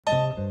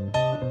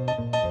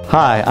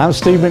Hi, I'm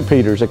Steve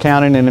McPeters,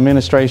 Accounting and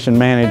Administration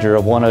Manager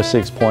of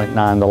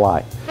 106.9 The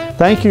Light.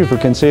 Thank you for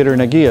considering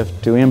a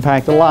gift to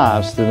impact the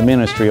lives through the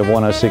ministry of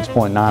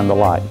 106.9 The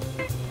Light.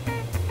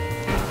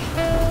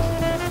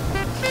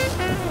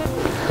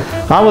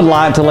 I would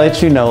like to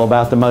let you know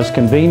about the most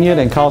convenient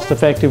and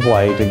cost-effective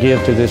way to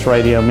give to this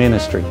radio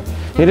ministry.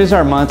 It is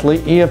our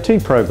monthly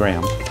EFT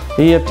program.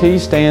 EFT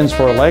stands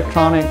for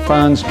Electronic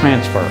Funds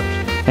Transfers,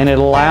 and it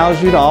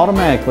allows you to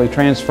automatically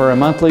transfer a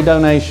monthly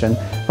donation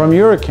from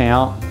your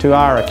account to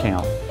our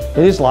account.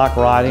 It is like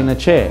writing a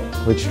check,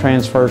 which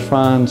transfers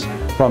funds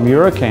from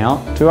your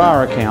account to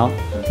our account,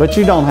 but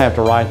you don't have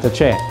to write the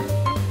check.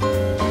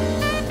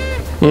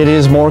 It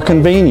is more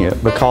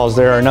convenient because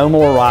there are no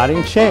more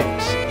writing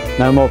checks,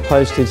 no more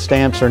postage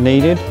stamps are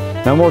needed,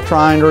 no more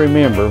trying to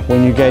remember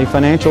when you gave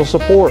financial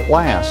support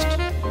last.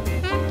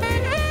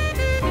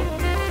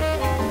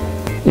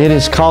 It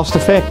is cost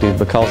effective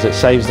because it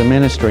saves the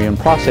ministry in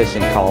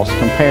processing costs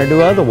compared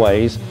to other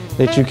ways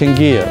that you can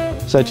give,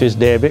 such as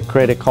debit,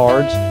 credit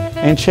cards,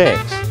 and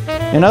checks.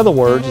 In other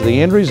words,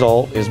 the end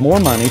result is more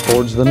money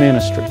towards the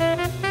ministry.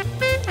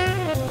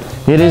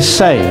 It is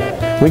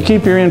safe. We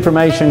keep your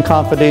information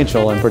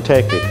confidential and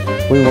protected.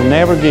 We will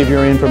never give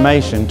your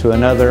information to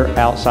another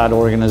outside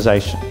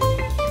organization.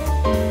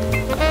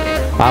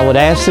 I would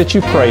ask that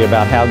you pray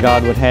about how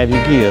God would have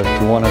you give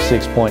to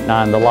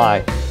 106.9 The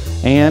Light.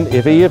 And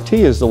if EFT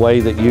is the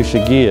way that you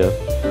should give,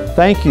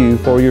 thank you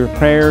for your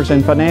prayers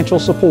and financial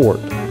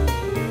support.